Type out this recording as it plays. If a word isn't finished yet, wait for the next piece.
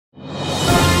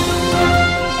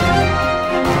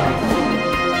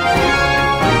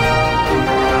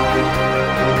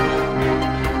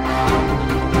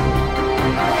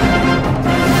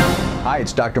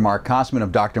It's Dr. Marc Kossmann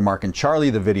of Dr. Marc and Charlie,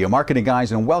 the video marketing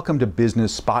guys, and welcome to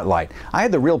Business Spotlight. I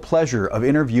had the real pleasure of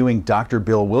interviewing Dr.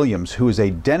 Bill Williams, who is a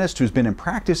dentist who's been in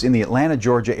practice in the Atlanta,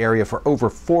 Georgia area for over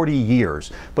 40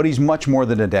 years. But he's much more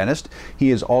than a dentist. He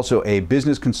is also a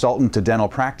business consultant to dental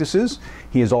practices.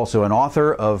 He is also an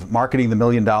author of Marketing the $1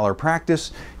 Million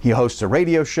Practice. He hosts a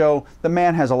radio show. The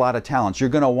man has a lot of talents. You're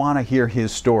going to want to hear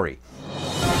his story.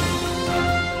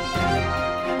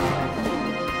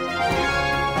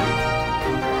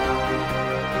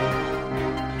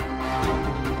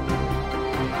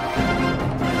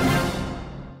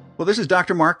 Well, this is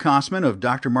Dr. Marc Kossmann of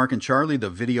Dr. Marc and Charlie, the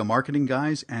video marketing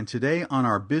guys, and today on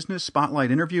our Business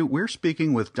Spotlight interview, we're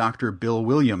speaking with Dr. Bill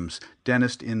Williams,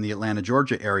 dentist in the Atlanta,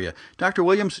 Georgia area. Dr.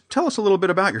 Williams, tell us a little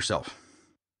bit about yourself.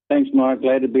 Thanks, Mark.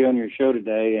 Glad to be on your show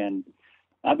today. And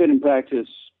I've been in practice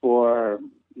for,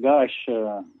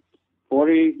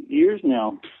 40 years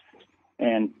now,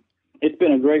 and it's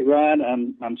been a great ride.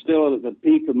 I'm still at the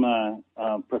peak of my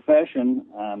profession.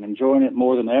 I'm enjoying it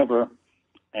more than ever.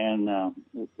 And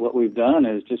what we've done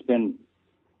has just been,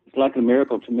 it's like a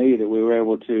miracle to me that we were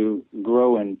able to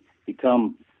grow and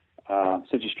become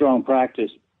such a strong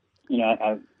practice. You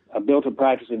know, I built a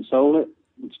practice and sold it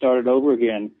and started over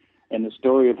again. And the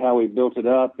story of how we built it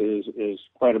up is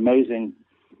quite amazing.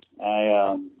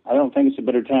 I don't think it's a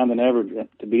better time than ever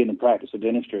to be in the practice of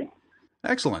dentistry.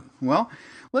 Excellent. Well,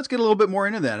 let's get a little bit more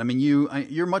into that. I mean,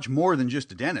 you're much more than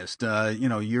just a dentist.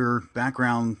 Your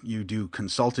background, you do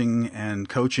consulting and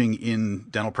coaching in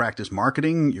dental practice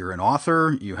marketing. You're an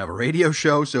author. You have a radio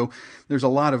show. So there's a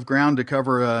lot of ground to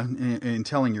cover in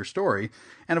telling your story.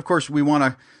 And of course, we want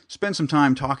to spend some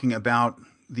time talking about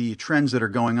the trends that are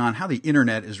going on, how the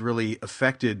internet has really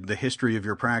affected the history of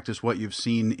your practice, what you've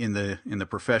seen in the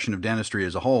profession of dentistry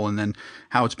as a whole, and then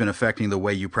how it's been affecting the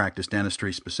way you practice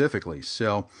dentistry specifically.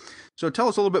 So tell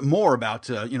us a little bit more about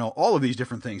all of these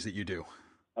different things that you do.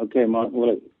 Okay, Mark.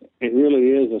 Well, it really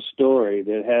is a story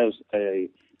that has a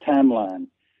timeline,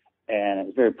 and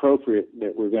it's very appropriate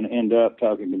that we're going to end up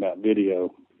talking about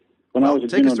video. When I was a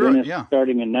general dentist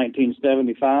starting in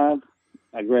 1975,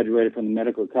 I graduated from the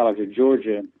Medical College of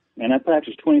Georgia, and I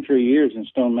practiced 23 years in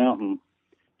Stone Mountain,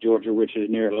 Georgia, which is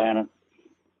near Atlanta.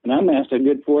 And I amassed a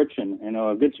good fortune,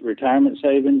 a good retirement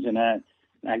savings, and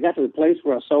I got to the place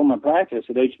where I sold my practice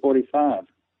at age 45.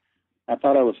 I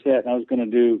thought I was set, and I was going to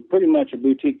do pretty much a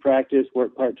boutique practice,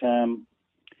 work part-time,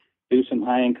 do some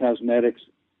high-end cosmetics,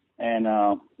 and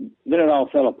then it all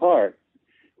fell apart.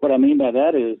 What I mean by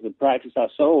that is the practice I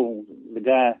sold, the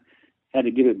guy had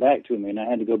to give it back to me, and I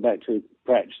had to go back to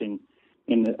practicing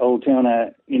in the old town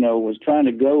I, was trying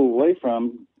to go away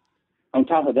from. On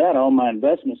top of that, all my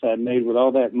investments I'd made with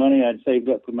all that money I'd saved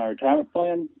up for my retirement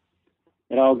plan,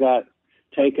 it all got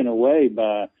taken away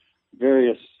by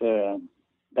various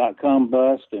 .com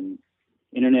bust and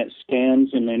internet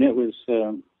scams. I mean, it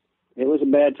was a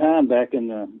bad time back in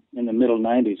the middle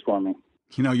 90s for me.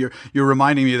 You're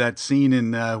reminding me of that scene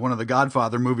in one of the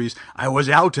Godfather movies. I was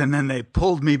out and then they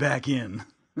pulled me back in.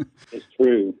 It's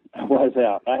true. I was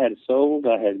out. I had sold.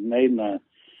 I had made my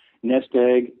nest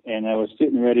egg, and I was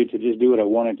sitting ready to just do what I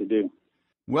wanted to do.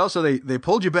 Well, so they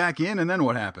pulled you back in, and then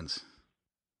what happens?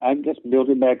 I just built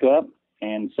it back up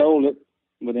and sold it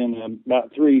within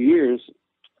about 3 years,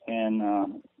 and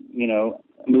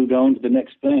moved on to the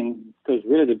next thing, because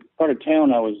really the part of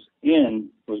town I was in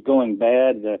was going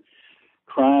bad. The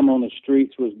crime on the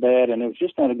streets was bad, and it was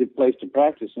just not a good place to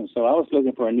practice. And so I was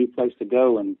looking for a new place to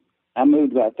go, and I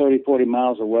moved about 30, 40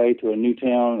 miles away to a new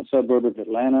town, a suburb of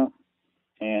Atlanta,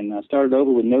 and I started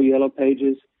over with no yellow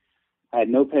pages. I had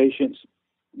no patience,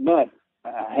 but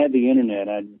I had the internet.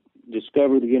 I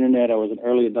discovered the internet. I was an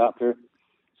early adopter.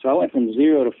 So I went from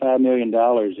zero to $5 million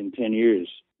in 10 years.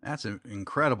 That's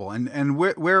incredible. And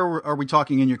where are we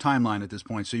talking in your timeline at this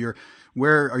point? So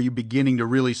where are you beginning to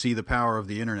really see the power of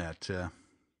the internet?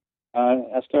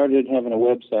 I started having a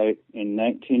website in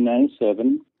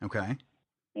 1997. Okay.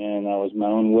 And I was my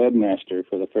own webmaster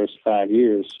for the first 5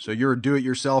 years. So you're a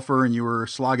do-it-yourselfer, and you were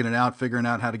slogging it out, figuring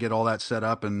out how to get all that set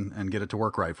up and get it to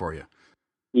work right for you.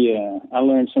 Yeah, I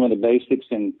learned some of the basics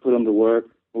and put them to work.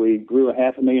 We grew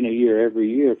 $500,000 a year every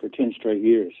year for 10 straight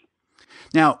years.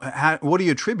 Now, what do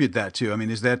you attribute that to? I mean,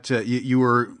 is that you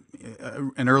were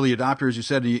an early adopter, as you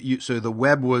said, so the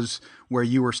web was where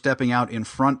you were stepping out in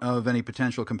front of any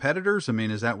potential competitors? I mean,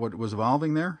 is that what was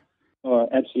evolving there?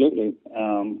 Absolutely.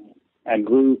 I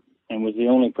grew and was the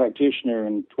only practitioner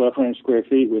in 1,200 square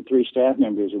feet with 3 staff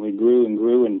members, and we grew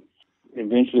and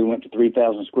eventually went to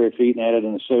 3,000 square feet and added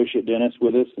an associate dentist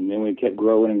with us, and then we kept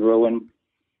growing and growing,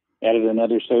 added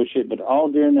another associate. But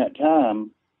all during that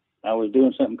time, I was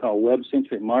doing something called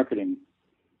web-centric marketing,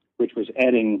 which was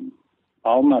adding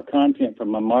all my content from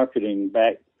my marketing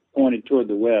back pointed toward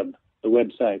the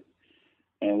website.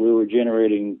 And we were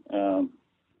generating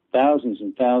thousands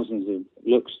and thousands of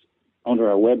looks onto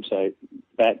our website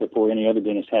back before any other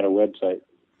dentist had a website.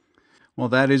 Well,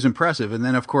 that is impressive. And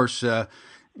then, of course,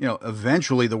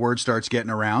 eventually the word starts getting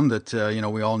around that,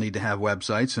 we all need to have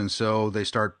websites. And so they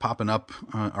start popping up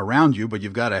around you, but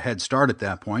you've got a head start at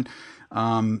that point.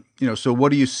 So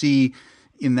what do you see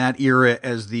in that era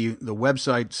as the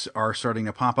websites are starting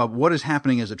to pop up? What is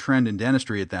happening as a trend in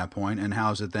dentistry at that point, and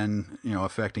how is it then,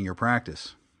 affecting your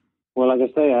practice? Well, like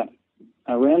I say,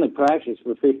 I ran the practice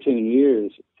for 15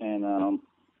 years and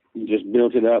just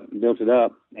built it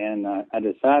up, and I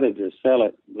decided to sell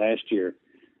it last year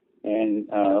and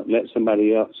let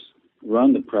somebody else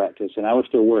run the practice. And I would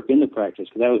still work in the practice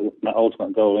because that was my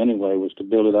ultimate goal anyway, was to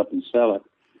build it up and sell it.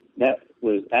 That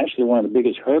was actually one of the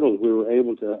biggest hurdles we were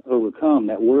able to overcome,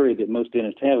 that worry that most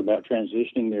dentists have about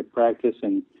transitioning their practice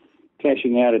and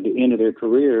cashing out at the end of their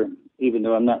career. Even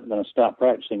though I'm not going to stop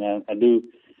practicing, I do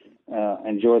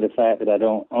enjoy the fact that I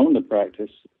don't own the practice.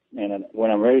 And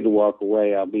when I'm ready to walk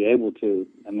away, I'll be able to.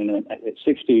 I mean, at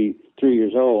 63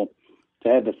 years old, to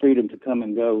have the freedom to come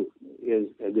and go is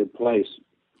a good place.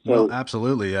 So, well,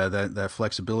 absolutely. That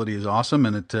flexibility is awesome,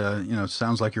 and it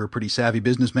sounds like you're a pretty savvy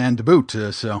businessman to boot.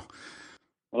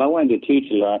 Well, I wanted to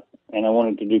teach a lot, and I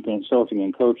wanted to do consulting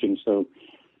and coaching. So,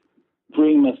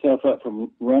 freeing myself up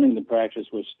from running the practice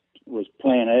was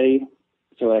Plan A,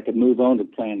 so I could move on to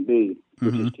Plan B,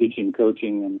 which is teaching,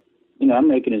 coaching, and I'm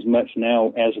making as much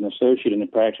now as an associate in the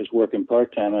practice, working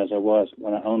part-time, as I was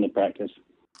when I owned the practice.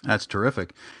 That's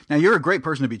terrific. Now, you're a great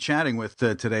person to be chatting with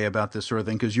today about this sort of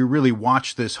thing, because you really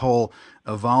watch this whole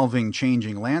evolving,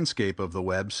 changing landscape of the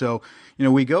web. So,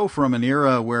 we go from an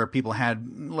era where people had,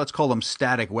 let's call them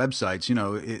static websites.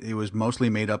 It was mostly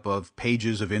made up of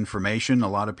pages of information. A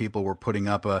lot of people were putting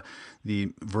up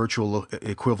the virtual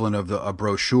equivalent of a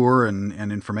brochure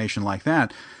and information like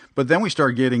that. But then we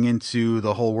start getting into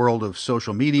the whole world of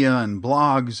social media and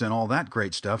blogs and all that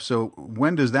great stuff. So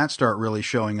when does that start really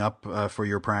showing up for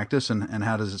your practice, and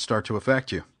how does it start to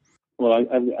affect you? Well,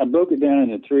 I broke it down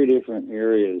into three different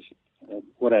areas of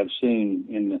what I've seen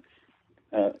in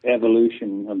the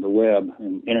evolution of the web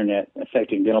and internet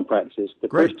affecting dental practices. The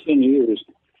Great. First 10 years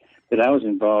that I was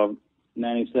involved,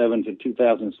 97 to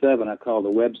 2007, I call the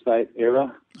website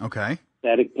era. Okay.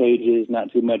 Static pages,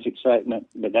 not too much excitement,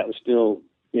 but that was still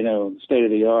state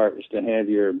of the art, is to have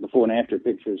your before and after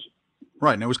pictures.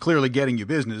 Right, and it was clearly getting you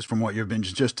business from what you've been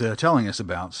just telling us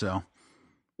about. So,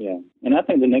 yeah, and I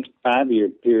think the next 5-year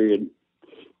period,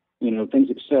 things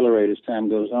accelerate as time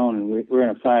goes on, and we're in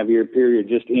a 5-year period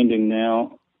just ending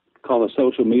now, called the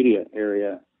social media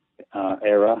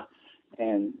era.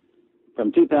 And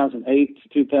from 2008 to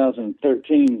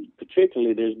 2013,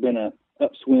 particularly, there's been a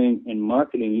upswing in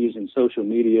marketing using social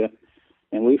media,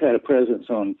 and we've had a presence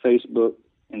on Facebook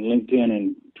and LinkedIn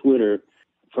and Twitter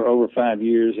for over 5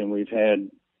 years, and we've had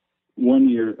 1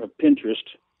 year of Pinterest,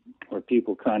 where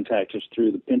people contact us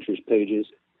through the Pinterest pages.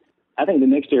 I think the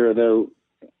next era, though,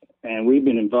 and we've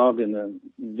been involved in the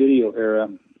video era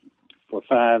for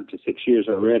 5 to 6 years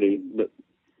already, but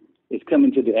it's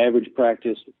coming to the average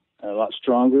practice a lot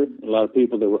stronger. A lot of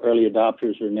people that were early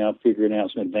adopters are now figuring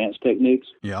out some advanced techniques.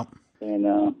 Yeah.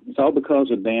 And it's all because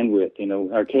of bandwidth.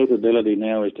 Our capability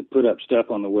now is to put up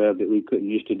stuff on the web that we couldn't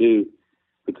used to do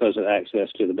because of access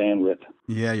to the bandwidth.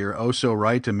 Yeah, you're oh so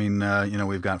right. I mean,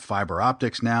 we've got fiber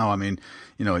optics now. I mean,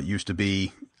 it used to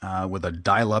be with a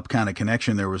dial-up kind of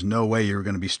connection, there was no way you were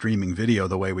going to be streaming video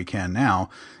the way we can now.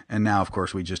 And now, of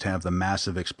course, we just have the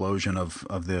massive explosion of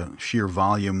the sheer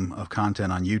volume of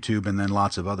content on YouTube, and then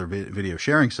lots of other video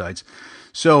sharing sites.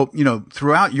 So,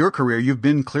 throughout your career, you've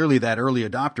been clearly that early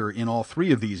adopter in all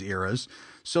three of these eras.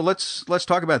 So let's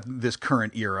talk about this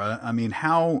current era. I mean,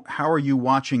 how are you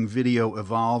watching video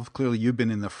evolve? Clearly, you've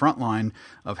been in the front line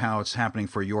of how it's happening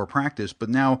for your practice. But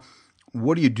now,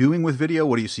 what are you doing with video?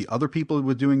 What do you see other people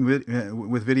doing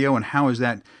with video, and how is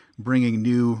that bringing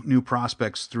new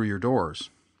prospects through your doors?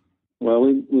 Well,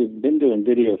 we've been doing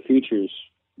video features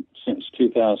since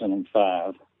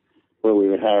 2005, where we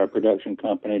would hire a production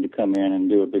company to come in and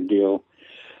do a big deal,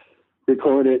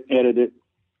 record it, edit it,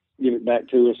 give it back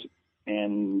to us,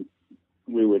 and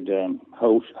we would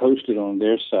host it on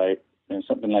their site, and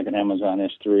something like an Amazon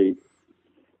S3,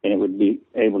 and it would be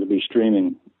able to be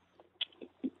streaming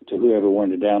to whoever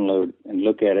wanted to download and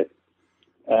look at it.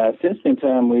 Since then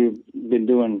time, we've been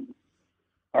doing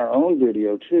our own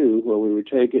video too, where we would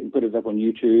take it and put it up on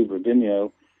YouTube or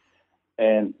Vimeo,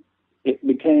 and it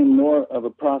became more of a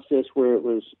process where it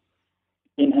was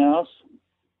in-house,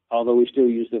 although we still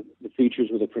use the features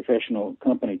with a professional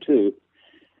company too.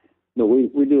 But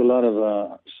we do a lot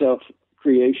of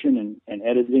self-creation and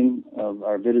editing of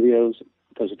our videos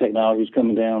because the technology is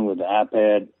coming down with the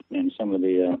iPad and some of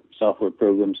the software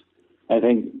programs. I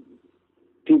think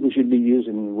people should be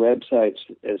using websites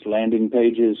as landing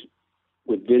pages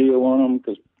with video on them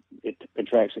because it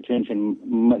attracts attention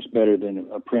much better than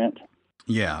a print.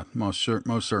 Yeah, most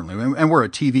certainly, and we're a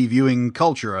TV viewing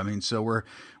culture. I mean, so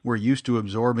we're used to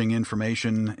absorbing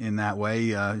information in that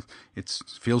way. It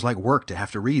feels like work to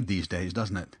have to read these days,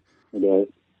 doesn't it? It does.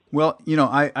 Well,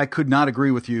 I could not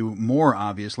agree with you more.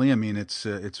 Obviously, I mean, it's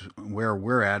where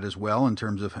we're at as well in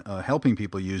terms of helping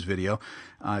people use video.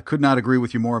 Could not agree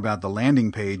with you more about the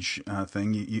landing page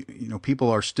thing. People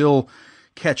are still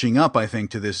catching up, I think,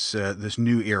 to this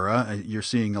new era. You're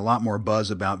seeing a lot more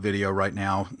buzz about video right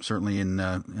now, certainly in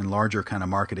larger kind of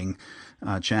marketing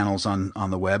channels on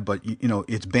the web. But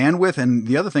it's bandwidth, and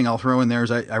the other thing I'll throw in there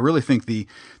is I really think the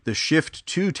shift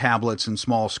to tablets and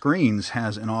small screens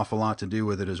has an awful lot to do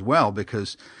with it as well,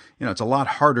 because it's a lot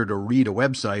harder to read a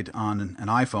website on an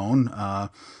iPhone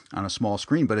on a small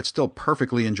screen, but it's still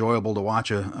perfectly enjoyable to watch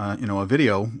a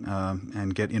video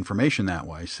and get information that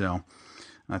way. So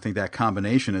I think that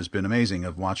combination has been amazing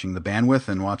of watching the bandwidth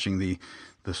and watching the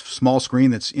small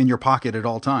screen that's in your pocket at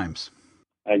all times.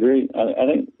 I agree. I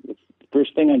think the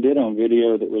first thing I did on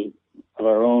video that was of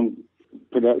our own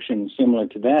production similar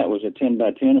to that was a 10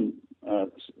 by 10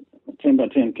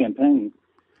 campaign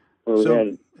where we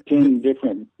had 10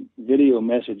 different video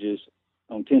messages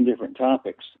on 10 different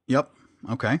topics. Yep.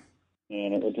 Okay.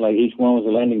 And it was like each one was a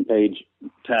landing page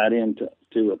tied into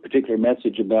a particular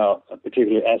message about a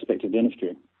particular aspect of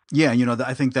dentistry. Yeah,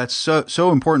 I think that's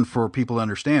so important for people to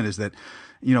understand is that,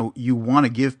 you want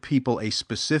to give people a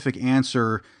specific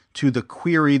answer to the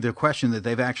question that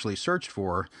they've actually searched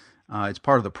for. It's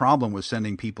part of the problem with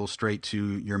sending people straight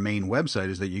to your main website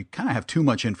is that you kind of have too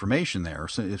much information there.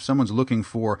 So if someone's looking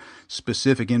for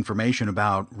specific information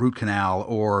about root canal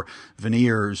or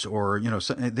veneers or,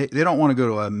 they don't want to go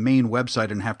to a main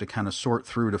website and have to kind of sort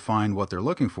through to find what they're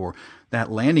looking for.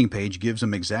 That landing page gives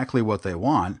them exactly what they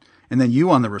want. And then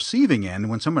you on the receiving end,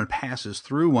 when someone passes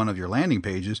through one of your landing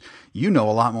pages, you know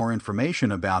a lot more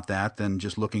information about that than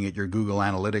just looking at your Google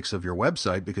Analytics of your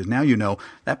website, because now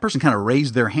that person kind of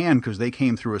raised their hand because they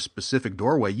came through a specific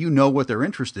doorway. You know what they're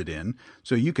interested in,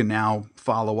 so you can now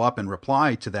follow up and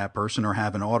reply to that person or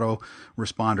have an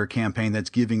autoresponder campaign that's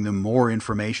giving them more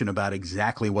information about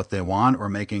exactly what they want or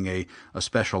making a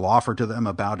special offer to them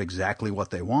about exactly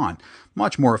what they want.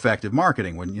 Much more effective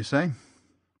marketing, wouldn't you say?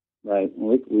 Right.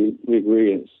 We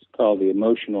agree. It's called the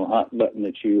emotional hot button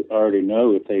that you already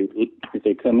know. If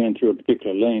they come in through a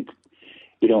particular link,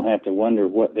 you don't have to wonder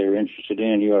what they're interested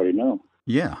in. You already know.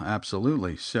 Yeah,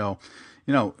 absolutely. So,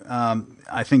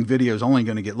 I think video is only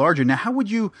going to get larger. Now, how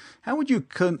would you,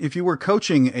 if you were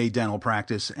coaching a dental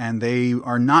practice and they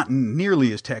are not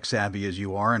nearly as tech savvy as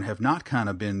you are and have not kind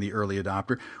of been the early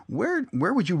adopter, where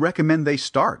would you recommend they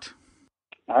start?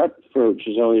 Our approach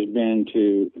has always been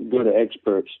to go to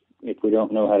experts. If we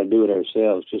don't know how to do it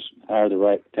ourselves, just hire the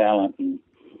right talent. And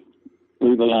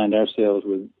we've aligned ourselves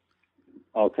with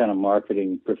all kind of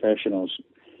marketing professionals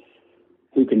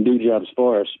who can do jobs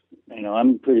for us.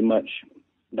 I'm pretty much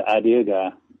the idea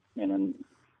guy, and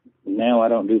now I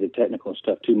don't do the technical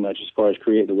stuff too much as far as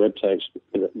create the websites,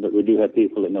 but we do have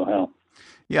people that know how.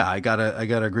 Yeah, I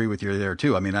gotta agree with you there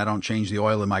too. I mean, I don't change the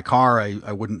oil in my car.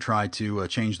 I wouldn't try to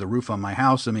change the roof on my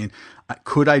house. I mean,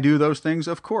 could I do those things?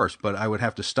 Of course, but I would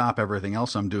have to stop everything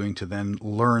else I'm doing to then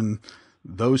learn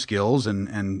those skills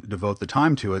and devote the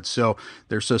time to it. So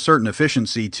there's a certain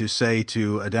efficiency to say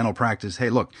to a dental practice, hey,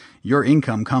 look, your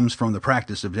income comes from the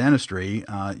practice of dentistry.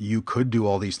 You could do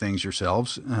all these things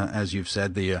yourselves. As you've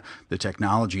said, the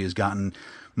technology has gotten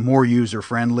more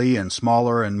user-friendly and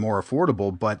smaller and more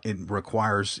affordable, but it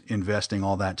requires investing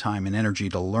all that time and energy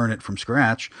to learn it from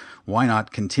scratch. Why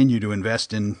not continue to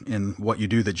invest in what you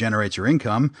do that generates your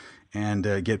income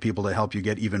and get people to help you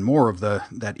get even more of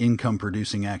that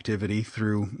income-producing activity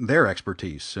through their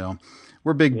expertise? So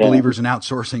we're big believers in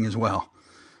outsourcing as well.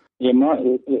 Yeah, Mark,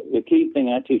 the key thing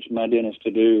I teach my dentists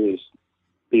to do is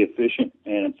be efficient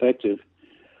and effective.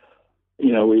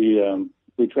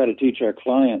 We try to teach our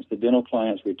clients, the dental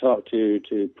clients we talk to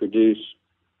produce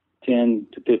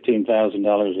 $10,000 to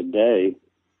 $15,000 a day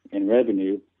in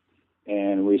revenue,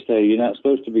 and we say you're not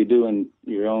supposed to be doing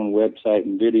your own website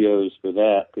and videos for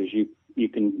that, because you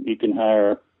can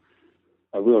hire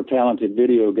a real talented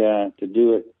video guy to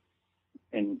do it,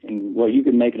 and what you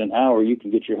can make in an hour, you can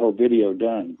get your whole video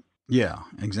done. Yeah,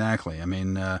 exactly. I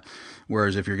mean,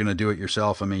 whereas if you're going to do it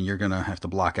yourself, I mean, you're going to have to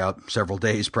block out several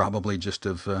days probably just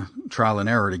of trial and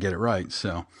error to get it right.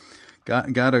 So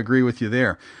Got to agree with you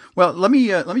there. Well, let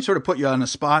me sort of put you on a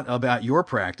spot about your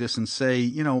practice and say,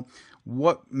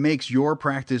 what makes your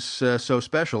practice so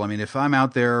special? I mean, if I'm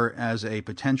out there as a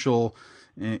potential,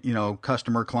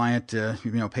 customer, client,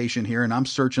 patient here, and I'm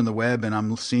searching the web and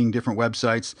I'm seeing different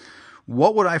websites,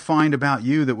 what would I find about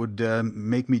you that would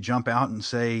make me jump out and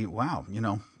say, wow,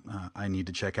 I need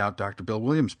to check out Dr. Bill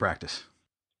Williams' practice?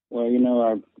 Well,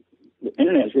 the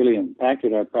internet's really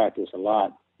impacted our practice a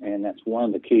lot, and that's one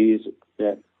of the keys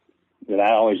that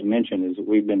I always mention is that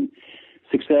we've been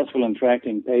successful in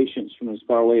attracting patients from as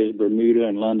far away as Bermuda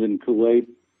and London, Kuwait,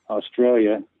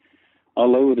 Australia,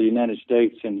 all over the United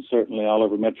States, and certainly all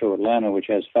over Metro Atlanta, which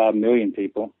has 5 million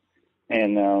people.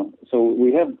 And so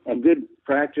we have a good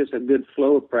practice, a good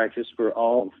flow of practice for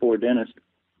all 4 dentists.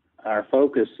 Our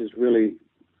focus is really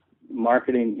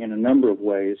marketing in a number of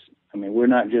ways. I mean, we're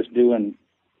not just doing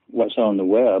what's on the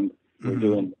web. We're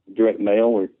doing direct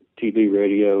mail, we're TV,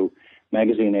 radio,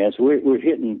 magazine ads. We're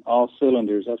hitting all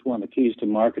cylinders. That's one of the keys to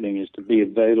marketing, is to be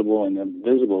available and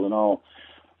visible in all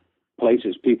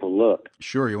places people look.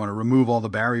 Sure, you want to remove all the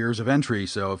barriers of entry.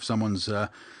 So if someone's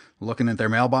looking at their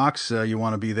mailbox, you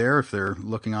want to be there. If they're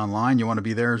looking online, you want to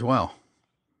be there as well.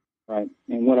 Right.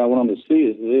 And what I want them to see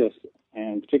is this,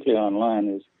 and particularly online,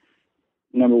 is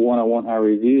number one, I want our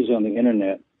reviews on the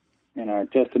internet and our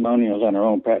testimonials on our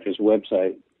own practice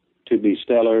website to be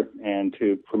stellar and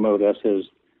to promote us as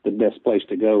the best place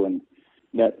to go. And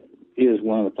that is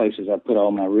one of the places I put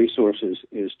all my resources,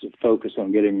 is to focus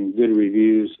on getting good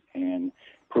reviews and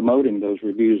promoting those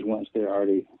reviews once they're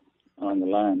already on the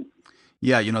line.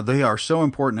 Yeah, they are so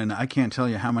important, and I can't tell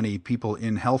you how many people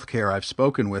in healthcare I've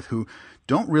spoken with who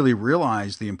don't really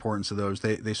realize the importance of those.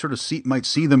 They sort of might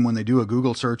see them when they do a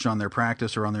Google search on their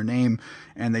practice or on their name,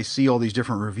 and they see all these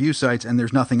different review sites, and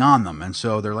there's nothing on them. And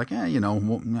so they're like,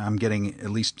 I'm getting at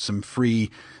least some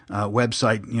free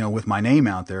website, with my name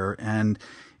out there. And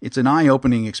it's an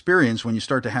eye-opening experience when you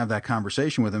start to have that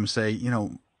conversation with them, say,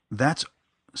 that's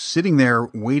sitting there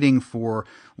waiting for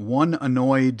one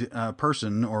annoyed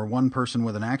person or one person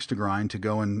with an axe to grind to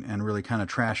go and really kind of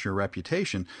trash your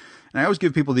reputation. And I always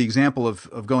give people the example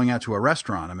of going out to a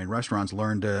restaurant. I mean, restaurants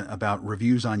learned about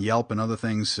reviews on Yelp and other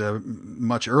things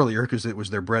much earlier because it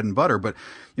was their bread and butter. But,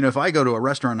 if I go to a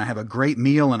restaurant and I have a great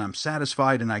meal and I'm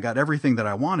satisfied and I got everything that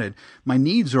I wanted, my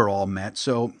needs are all met.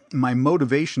 So my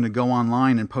motivation to go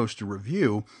online and post a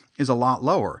review is a lot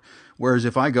lower. Whereas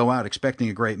if I go out expecting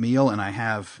a great meal and I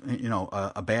have,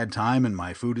 a bad time and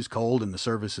my food is cold and the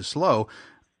service is slow,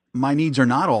 my needs are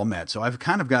not all met. So I've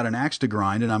kind of got an axe to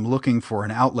grind, and I'm looking for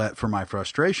an outlet for my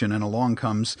frustration. And along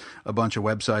comes a bunch of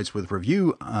websites with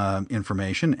review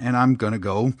information, and I'm going to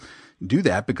go do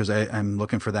that because I'm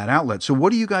looking for that outlet. So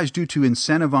what do you guys do to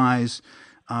incentivize,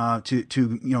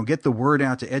 to get the word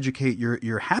out, to educate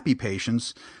your happy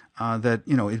patients that,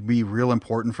 it'd be real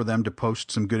important for them to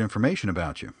post some good information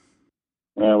about you?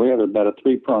 We have about a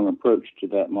 3-pronged approach to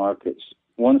that, Mark.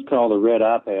 One's called the red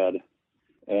iPad,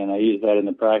 and I use that in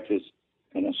the practice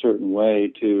in a certain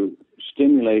way to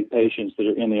stimulate patients that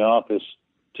are in the office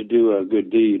to do a good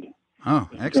deed. Oh,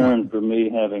 excellent. In return for me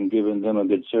having given them a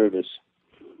good service.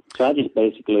 So I just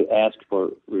basically ask for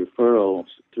referrals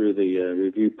through the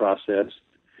review process,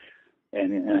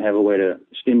 and I have a way to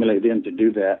stimulate them to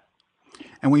do that.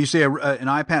 And when you say an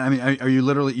iPad, I mean, are you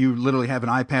literally have an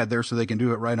iPad there so they can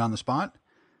do it right on the spot?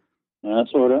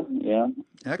 Sort of, yeah.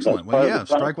 Excellent. Well, yeah,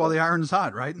 strike while the iron's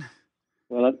hot, right?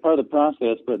 Well, that's part of the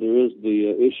process, but there is the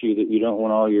issue that you don't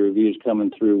want all your reviews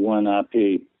coming through one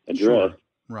IP address. Sure.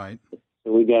 Right.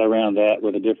 So we got around that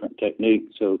with a different technique.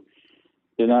 So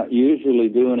they're not usually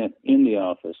doing it in the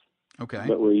office. Okay.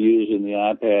 But we're using the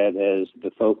iPad as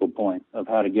the focal point of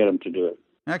how to get them to do it.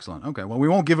 Excellent. Okay. Well, we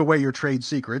won't give away your trade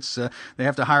secrets. They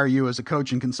have to hire you as a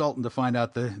coach and consultant to find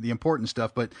out the important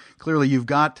stuff. But clearly you've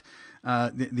got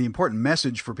the important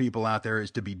message for people out there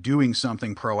is to be doing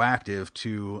something proactive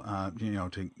to,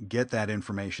 to get that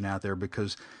information out there,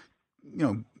 because,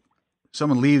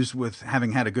 someone leaves with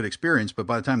having had a good experience, but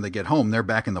by the time they get home, they're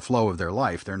back in the flow of their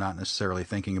life. They're not necessarily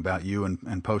thinking about you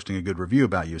and posting a good review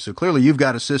about you. So clearly you've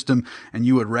got a system, and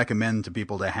you would recommend to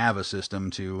people to have a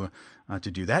system to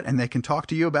do that. And they can talk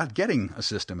to you about getting a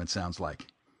system, it sounds like.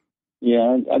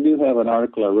 Yeah, I do have an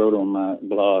article I wrote on my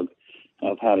blog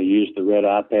of how to use the red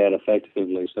iPad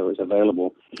effectively, so it's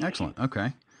available. Excellent.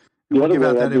 Okay. We'll give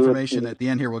out that information at the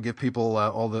end here. We'll give people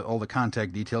all the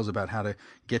contact details about how to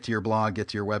get to your blog, get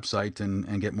to your website,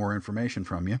 and get more information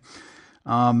from you.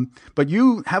 But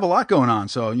you have a lot going on.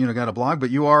 So, got a blog, but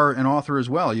you are an author as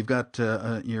well. You've got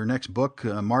your next book,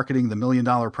 Marketing the $1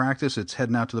 Million Practice. It's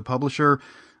heading out to the publisher.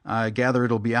 I gather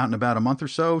it'll be out in about a month or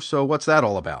so. So what's that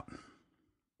all about?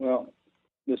 Well,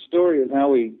 the story of how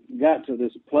we got to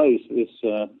this place, this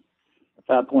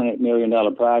 $5.8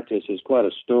 million practice, is quite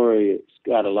a story. It's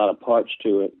got a lot of parts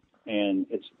to it, and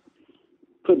it's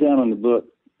put down in the book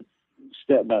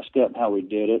step by step how we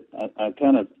did it. I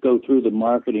kind of go through the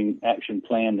marketing action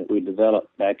plan that we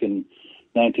developed back in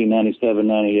 1997,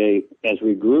 98 as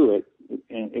we grew it,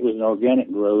 and it was an organic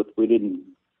growth. We didn't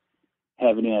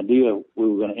have any idea we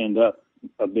were going to end up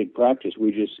a big practice.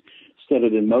 We just set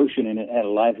it in motion, and it had a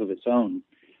life of its own.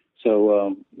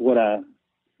 So what I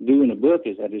do in the book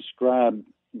is I describe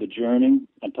the journey.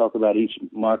 I talk about each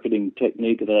marketing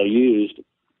technique that I used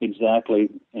exactly,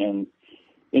 and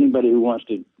anybody who wants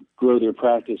to grow their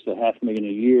practice to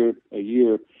 $500,000 a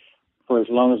year, for as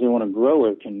long as they want to grow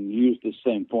it, can use the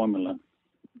same formula.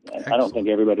 Excellent. I don't think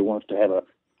everybody wants to have a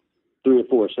 3 or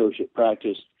 4 associate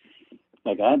practice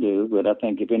like I do, but I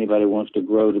think if anybody wants to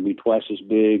grow to be twice as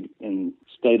big and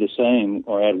stay the same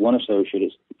or add 1 associate,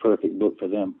 it's the perfect book for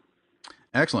them.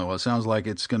 Excellent. Well, it sounds like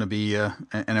it's going to be an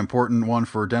important one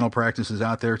for dental practices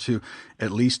out there to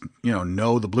at least,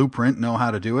 know the blueprint, know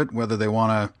how to do it, whether they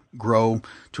want to grow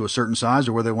to a certain size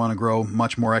or whether they want to grow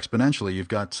much more exponentially. You've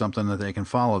got something that they can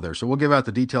follow there. So we'll give out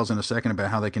the details in a second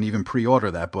about how they can even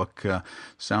pre-order that book.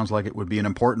 Sounds like it would be an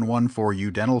important one for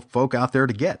you dental folk out there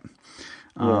to get.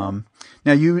 Yeah.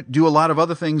 Now you do a lot of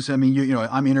other things. I mean,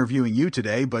 I'm interviewing you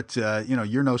today, but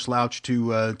you're no slouch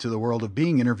to the world of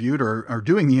being interviewed or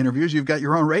doing the interviews. You've got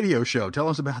your own radio show. Tell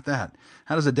us about that.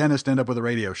 How does a dentist end up with a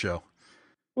radio show?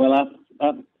 Well,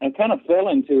 I kind of fell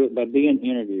into it by being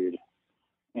interviewed,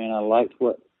 and I liked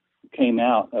what came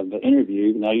out of the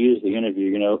interview, and I use the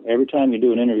interview. Every time you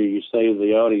do an interview, you save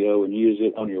the audio and use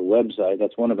it on your website.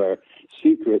 That's one of our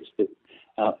secrets that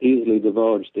I'll easily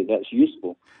divulge that's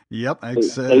useful. Yep,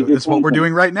 it's what we're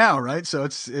doing right now, right? So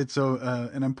it's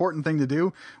an important thing to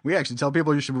do. We actually tell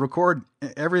people you should record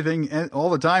everything all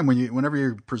the time whenever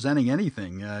you're presenting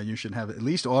anything. You should have at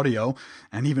least audio,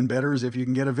 and even better is if you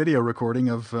can get a video recording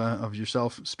of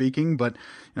yourself speaking. But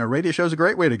radio show is a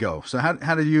great way to go. So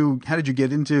how did you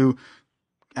get into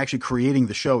actually creating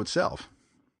the show itself?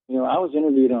 I was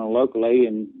interviewed on a local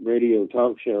AM radio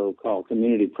talk show called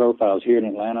Community Profiles here in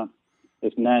Atlanta.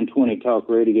 It's 920 Talk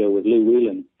Radio with Lou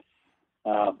Whelan.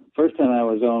 First time I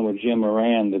was on with Jim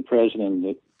Moran, the president of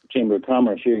the Chamber of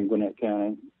Commerce here in Gwinnett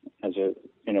County, as a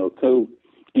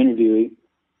co-interviewee.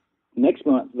 Next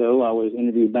month, though, I was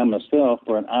interviewed by myself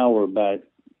for an hour by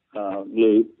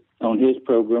Lou on his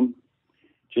program,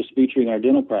 just featuring our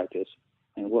dental practice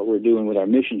and what we're doing with our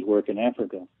missions work in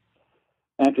Africa.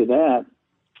 After that,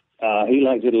 he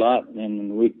liked it a lot,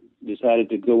 and we decided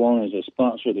to go on as a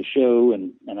sponsor of the show,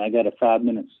 and I got a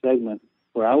 5-minute segment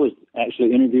where I was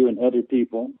actually interviewing other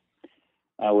people.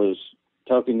 I was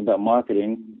talking about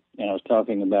marketing, and I was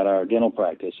talking about our dental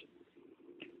practice.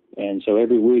 And so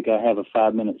every week I have a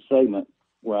 5-minute segment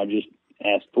where I just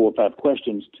ask 4 or 5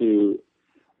 questions to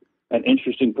an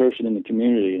interesting person in the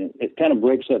community. And it kind of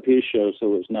breaks up his show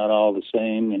so it's not all the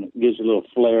same, and it gives a little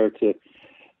flair to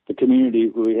the community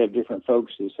where we have different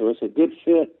focuses. So it's a good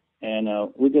fit, and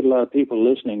we get a lot of people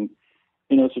listening.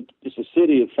 It's a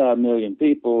city of 5 million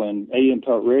people, and AM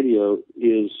Talk Radio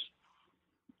is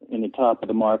in the top of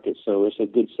the market, so it's a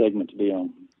good segment to be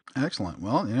on. Excellent.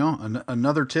 Well,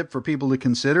 another tip for people to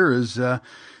consider is,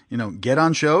 get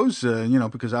on shows,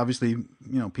 because obviously,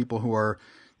 people who are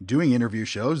doing interview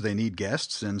shows, they need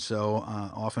guests, and so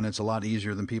often it's a lot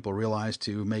easier than people realize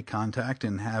to make contact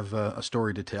and have a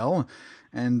story to tell,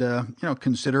 and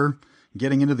consider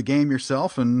getting into the game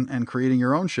yourself and creating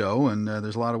your own show. And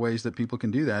there's a lot of ways that people can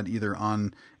do that, either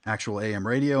on actual AM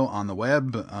radio, on the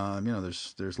web.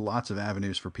 There's lots of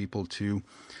avenues for people to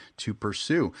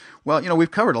pursue. Well,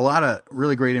 we've covered a lot of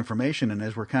really great information, and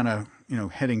as we're kind of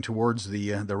heading towards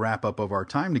the wrap up of our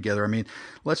time together, I mean,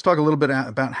 let's talk a little bit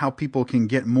about how people can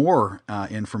get more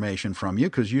information from you,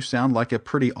 because you sound like a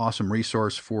pretty awesome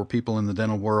resource for people in the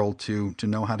dental world to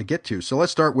know how to get to. So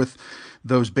let's start with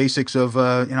those basics of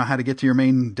how to get to your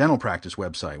main dental practice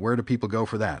website. Where do people go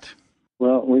for that?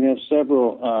 Well, we have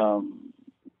several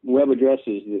web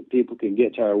addresses that people can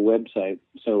get to our website.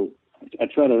 So I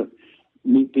try to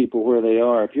meet people where they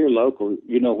are. If you're local,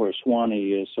 you know where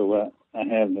Swanee is. So I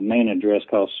have the main address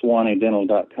called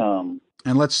SwaneeDental.com.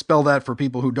 And let's spell that for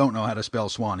people who don't know how to spell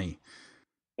Swanee.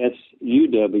 It's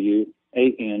UWANEE.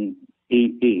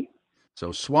 So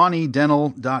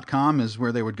SwaneeDental.com is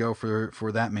where they would go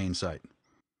for that main site.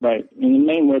 Right. And the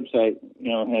main website,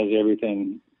 has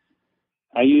everything.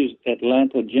 I use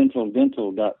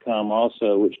AtlantaGentleDental.com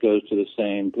also, which goes to the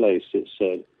same place. It's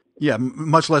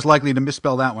much less likely to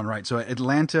misspell that one, right? So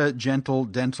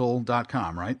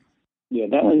AtlantaGentleDental.com, right? Yeah,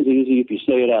 that one's easy. If you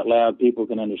say it out loud, people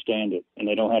can understand it, and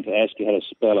they don't have to ask you how to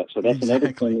spell it. So that's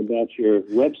another thing about your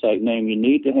website name. You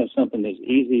need to have something that's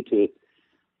easy to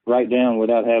write down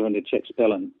without having to check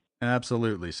spelling.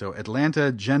 Absolutely. So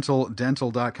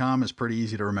AtlantaGentleDental.com is pretty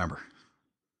easy to remember.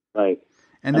 Right.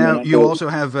 And now you also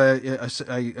have,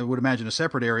 I would imagine, a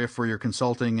separate area for your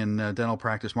consulting and dental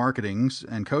practice marketing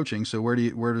and coaching. So where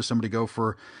does somebody go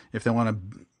for if they want to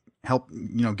help,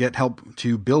 get help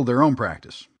to build their own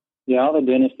practice? Yeah, all the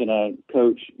dentists that I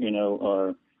coach,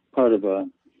 are part of a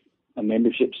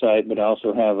membership site, but I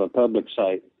also have a public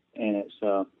site, and it's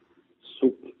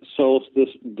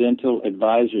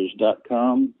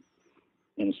solsticeDentalAdvisors.com.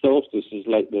 And solstice is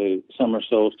like the summer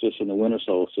solstice and the winter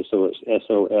solstice, so it's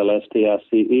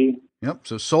SOLSTICE. Yep,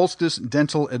 so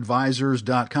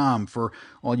solsticeDentalAdvisors.com for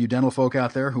all you dental folk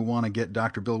out there who want to get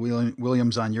Dr. Bill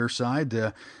Williams on your side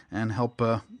and help,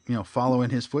 follow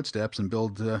in his footsteps and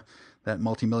build that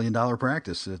multi-million-dollar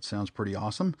practice. It sounds pretty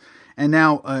awesome. And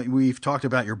now we've talked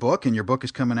about your book, and your book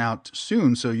is coming out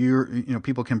soon, so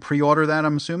people can pre-order that,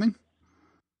 I'm assuming?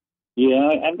 Yeah,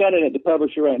 I've got it at the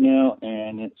publisher right now,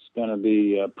 and it's going to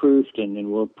be proofed, and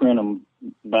then we'll print them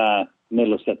by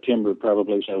middle of September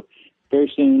probably. So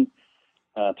very soon,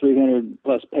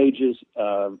 300-plus pages,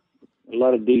 a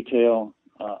lot of detail,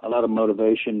 a lot of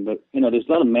motivation. But, there's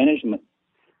a lot of management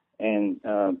and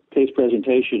case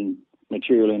presentation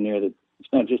material in there that it's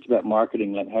not just about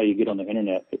marketing, like how you get on the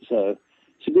Internet. It's a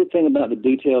good thing about the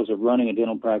details of running a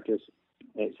dental practice.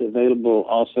 It's available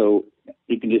also.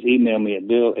 You can just email me at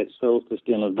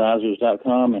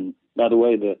bill@solsticeDentalAdvisors.com. And by the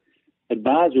way, the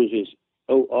advisors is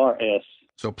ORS.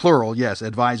 So plural, yes,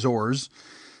 advisors.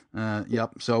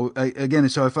 Yep. So again,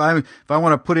 so if I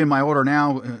want to put in my order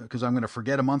now, because I'm going to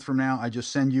forget a month from now, I just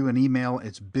send you an email.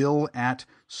 It's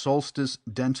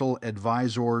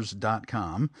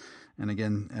bill@solsticeDentalAdvisors.com. And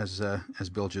again, as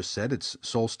Bill just said, it's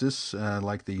solstice,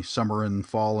 like the summer and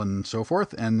fall and so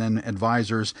forth, and then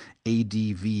advisors,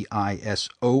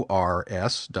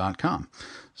 ADVISORS.com.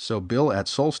 So Bill at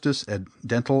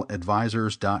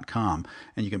solsticeDentalAdvisors.com.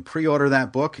 And you can pre-order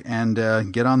that book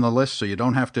and get on the list so you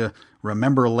don't have to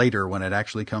remember later when it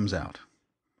actually comes out.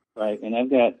 Right, and I've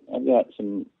got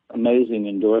some amazing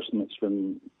endorsements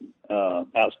from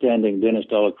outstanding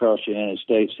dentists all across the United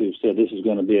States who said this is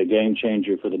going to be a game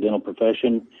changer for the dental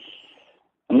profession.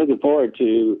 I'm looking forward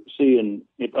to seeing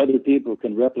if other people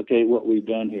can replicate what we've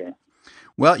done here.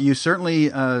 Well, you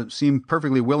certainly seem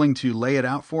perfectly willing to lay it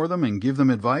out for them and give them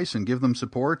advice and give them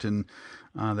support, and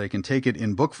they can take it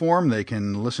in book form. They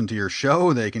can listen to your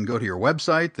show. They can go to your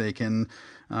website. They can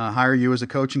hire you as a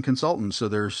coach and consultant. So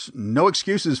there's no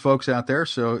excuses, folks out there.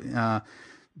 So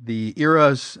the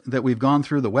eras that we've gone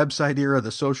through, the website era,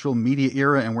 the social media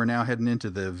era, and we're now heading into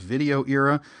the video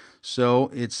era.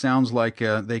 So it sounds like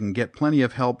they can get plenty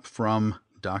of help from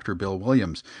Dr. Bill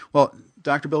Williams. Well,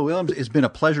 Dr. Bill Williams, it's been a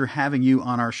pleasure having you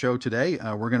on our show today.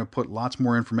 We're going to put lots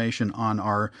more information on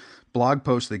our blog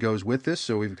post that goes with this.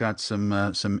 So we've got some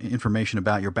information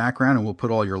about your background, and we'll put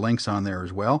all your links on there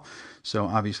as well. So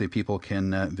obviously people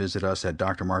can visit us at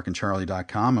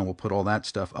drmarkandcharlie.com, and we'll put all that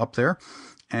stuff up there.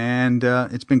 And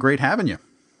it's been great having you.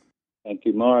 Thank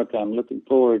you, Mark. I'm looking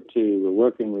forward to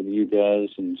working with you guys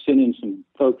and sending some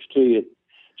folks to you.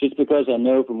 Just because I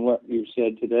know from what you've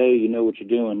said today, you know what you're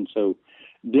doing. So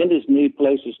dentists need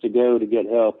places to go to get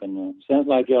help, and it sounds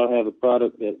like y'all have a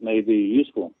product that may be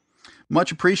useful.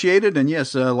 Much appreciated. And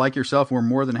yes, like yourself, we're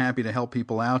more than happy to help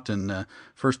people out. And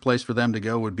first place for them to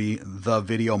go would be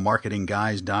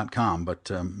thevideomarketingguys.com. But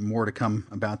more to come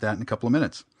about that in a couple of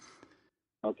minutes.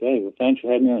 Okay. Well, thanks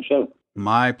for having me on the show.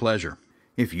 My pleasure.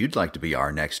 If you'd like to be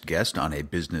our next guest on a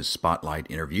Business Spotlight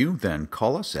interview, then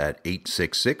call us at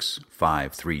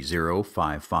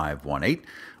 866-530-5518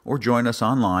 or join us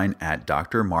online at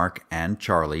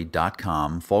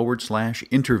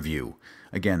drmarkandcharlie.com/interview.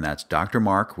 Again, that's Dr.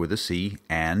 Mark with a C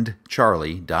and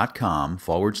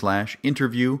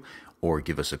Charlie.com/interview, or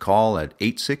give us a call at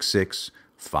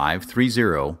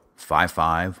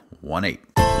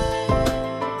 866-530-5518.